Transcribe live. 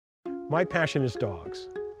My passion is dogs,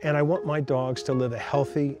 and I want my dogs to live a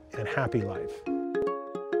healthy and happy life.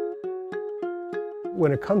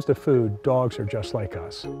 When it comes to food, dogs are just like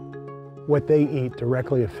us. What they eat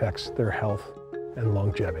directly affects their health and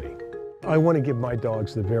longevity. I want to give my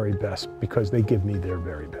dogs the very best because they give me their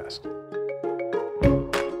very best.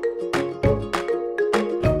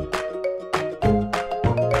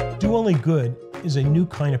 Do Only Good is a new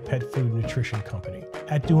kind of pet food nutrition company.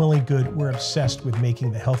 At Do Only Good, we're obsessed with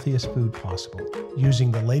making the healthiest food possible,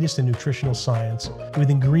 using the latest in nutritional science with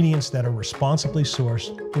ingredients that are responsibly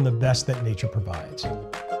sourced from the best that nature provides.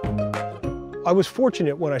 I was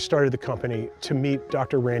fortunate when I started the company to meet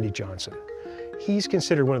Dr. Randy Johnson. He's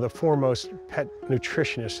considered one of the foremost pet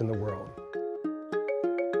nutritionists in the world.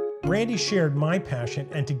 Randy shared my passion,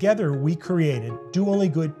 and together we created Do Only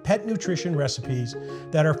Good pet nutrition recipes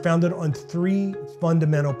that are founded on 3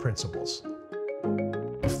 fundamental principles.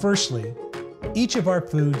 Firstly, each of our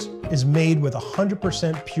foods is made with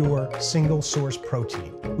 100% pure single-source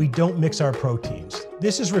protein. We don't mix our proteins.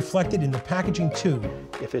 This is reflected in the packaging too.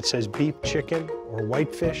 If it says beef, chicken, or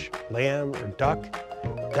whitefish, lamb, or duck,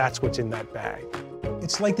 that's what's in that bag.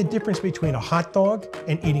 It's like the difference between a hot dog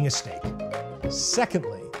and eating a steak.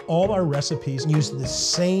 Secondly, all our recipes use the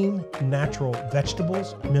same natural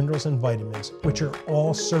vegetables, minerals, and vitamins, which are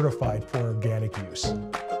all certified for organic use.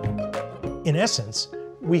 In essence,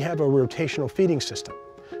 we have a rotational feeding system,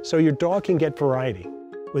 so your dog can get variety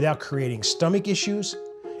without creating stomach issues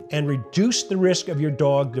and reduce the risk of your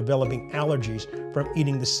dog developing allergies from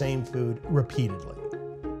eating the same food repeatedly.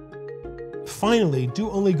 Finally,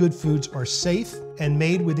 Do Only Good foods are safe and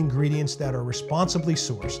made with ingredients that are responsibly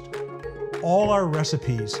sourced. All our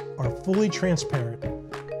recipes are fully transparent.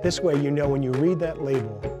 This way, you know when you read that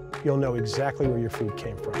label, you'll know exactly where your food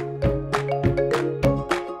came from.